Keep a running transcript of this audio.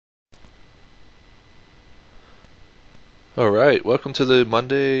All right, welcome to the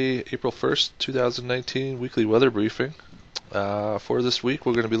Monday, April 1st, 2019 weekly weather briefing. For this week,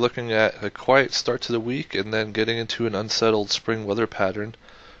 we're going to be looking at a quiet start to the week and then getting into an unsettled spring weather pattern.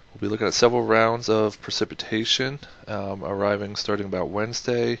 We'll be looking at several rounds of precipitation arriving starting about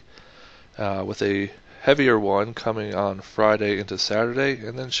Wednesday, with a heavier one coming on Friday into Saturday,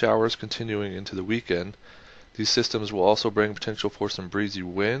 and then showers continuing into the weekend. These systems will also bring potential for some breezy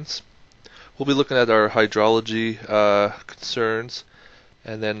winds. We'll be looking at our hydrology concerns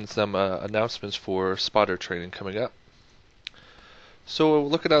and then some announcements for spotter training coming up. So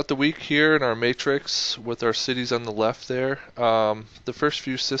looking at the week here in our matrix with our cities on the left there, the first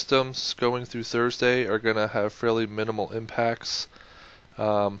few systems going through Thursday are going to have fairly minimal impacts.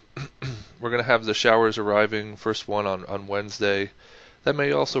 Um, we're going to have the showers arriving, first one on Wednesday. That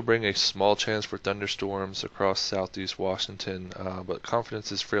may also bring a small chance for thunderstorms across southeast Washington, but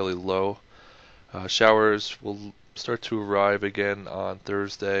confidence is fairly low. Showers will start to arrive again on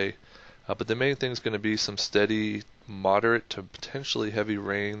Thursday, but the main thing is going to be some steady, moderate to potentially heavy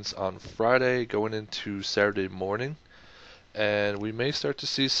rains on Friday going into Saturday morning, and we may start to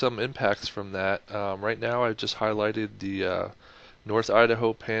see some impacts from that. Right now, I've just highlighted the North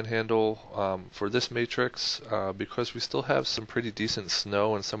Idaho Panhandle for this matrix because we still have some pretty decent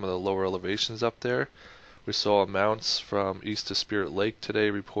snow in some of the lower elevations up there. We saw amounts from east to Spirit Lake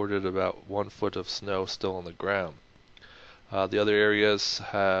today reported about 1 foot of snow still on the ground. The other areas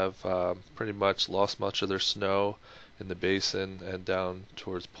have pretty much lost much of their snow in the basin and down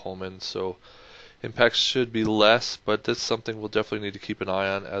towards Pullman, so impacts should be less, but that's something we'll definitely need to keep an eye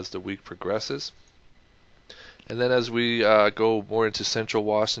on as the week progresses. And then as we go more into central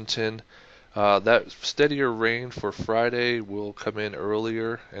Washington, that steadier rain for Friday will come in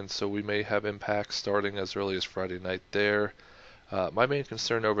earlier, and so we may have impacts starting as early as Friday night there. My main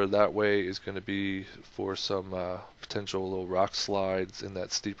concern over that way is going to be for some potential little rock slides in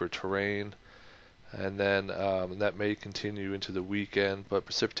that steeper terrain, and then that may continue into the weekend, but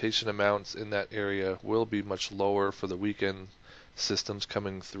precipitation amounts in that area will be much lower for the weekend systems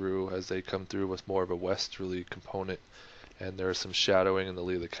coming through as they come through with more of a westerly component, and there is some shadowing in the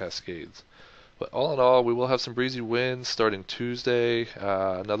lee of the Cascades. But all in all, we will have some breezy winds starting Tuesday,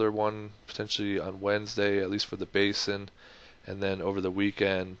 another one potentially on Wednesday, at least for the basin, and then over the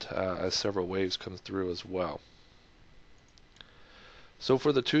weekend as several waves come through as well. So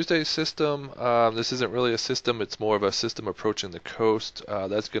for the Tuesday system, this isn't really a system, it's more of a system approaching the coast.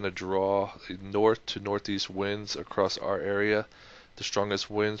 That's going to draw north to northeast winds across our area. The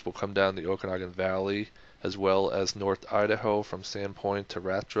strongest winds will come down the Okanagan Valley as well as North Idaho from Sandpoint to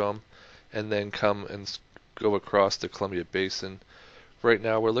Rathdrum, and then come and go across the Columbia Basin. Right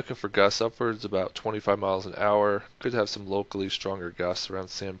now we're looking for gusts upwards about 25 miles an hour. Could have some locally stronger gusts around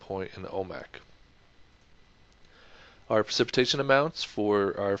Sandpoint and Omak. Our precipitation amounts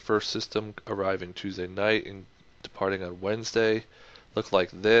for our first system arriving Tuesday night and departing on Wednesday look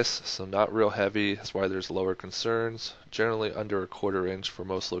like this, so not real heavy, that's why there's lower concerns. Generally under a quarter-inch for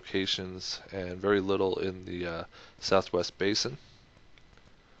most locations and very little in the southwest basin.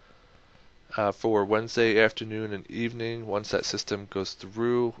 For Wednesday afternoon and evening, once that system goes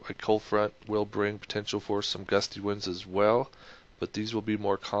through, a cold front will bring potential for some gusty winds as well, but these will be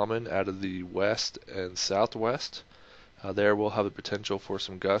more common out of the west and southwest. There we'll have the potential for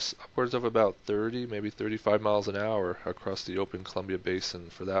some gusts upwards of about 30, maybe 35 miles an hour across the open Columbia Basin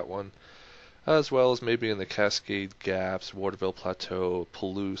for that one, as well as maybe in the Cascade Gaps, Waterville Plateau,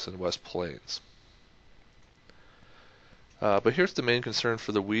 Palouse, and West Plains. But here's the main concern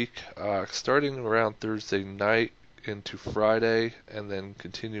for the week. Starting around Thursday night into Friday, and then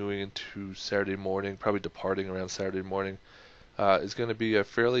continuing into Saturday morning, probably departing around Saturday morning, is going to be a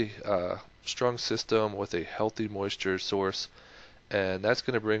fairly strong system with a healthy moisture source, and that's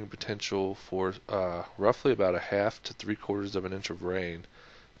going to bring potential for roughly about a half to 3/4 of an inch of rain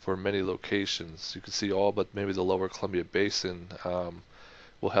for many locations. You can see all but maybe the lower Columbia Basin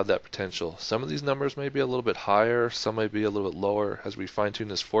will have that potential. Some of these numbers may be a little bit higher, some may be a little bit lower as we fine-tune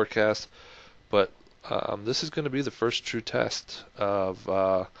this forecast, but this is going to be the first true test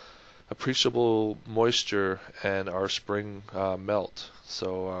of appreciable moisture and our spring melt.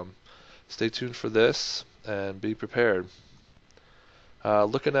 So stay tuned for this and be prepared.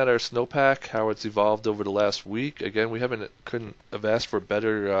 Looking at our snowpack, how it's evolved over the last week. Again, we couldn't have asked for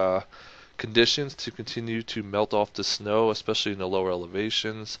better conditions to continue to melt off the snow, especially in the lower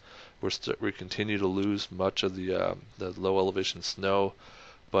elevations. We continue to lose much of the low elevation snow,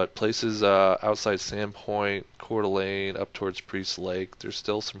 but places outside Sandpoint, Coeur d'Alene, up towards Priest Lake, there's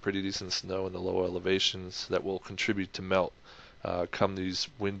still some pretty decent snow in the low elevations that will contribute to melt come these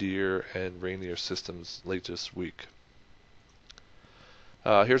windier and rainier systems late this week.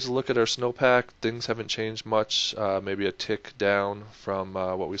 Here's a look at our snowpack. Things haven't changed much, maybe a tick down from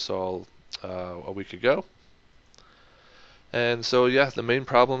what we saw a week ago. And so, yeah, the main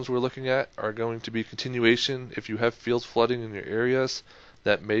problems we're looking at are going to be continuation. If you have field flooding in your areas,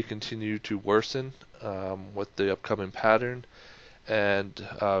 that may continue to worsen with the upcoming pattern. And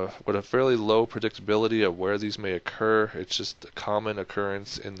with a fairly low predictability of where these may occur, it's just a common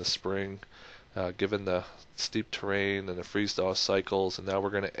occurrence in the spring, given the steep terrain and the freeze-thaw cycles. And now we're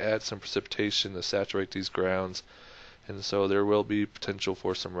going to add some precipitation to saturate these grounds. And so there will be potential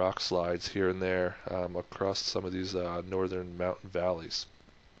for some rock slides here and there across some of these northern mountain valleys.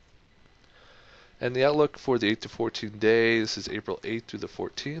 And the outlook for the 8 to 14 days is April 8th through the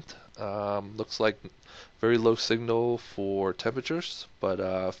 14th. Looks like very low signal for temperatures,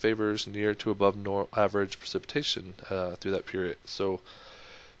 but favors near to above average precipitation through that period. So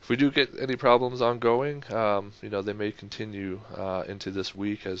if we do get any problems ongoing, they may continue into this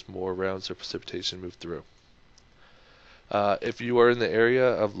week as more rounds of precipitation move through. If you are in the area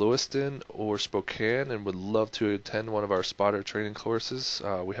of Lewiston or Spokane and would love to attend one of our spotter training courses,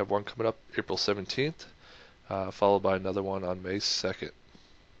 we have one coming up April 17th, followed by another one on May 2nd.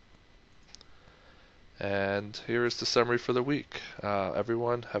 And here is the summary for the week.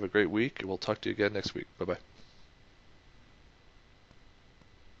 Everyone, have a great week, and we'll talk to you again next week. Bye-bye.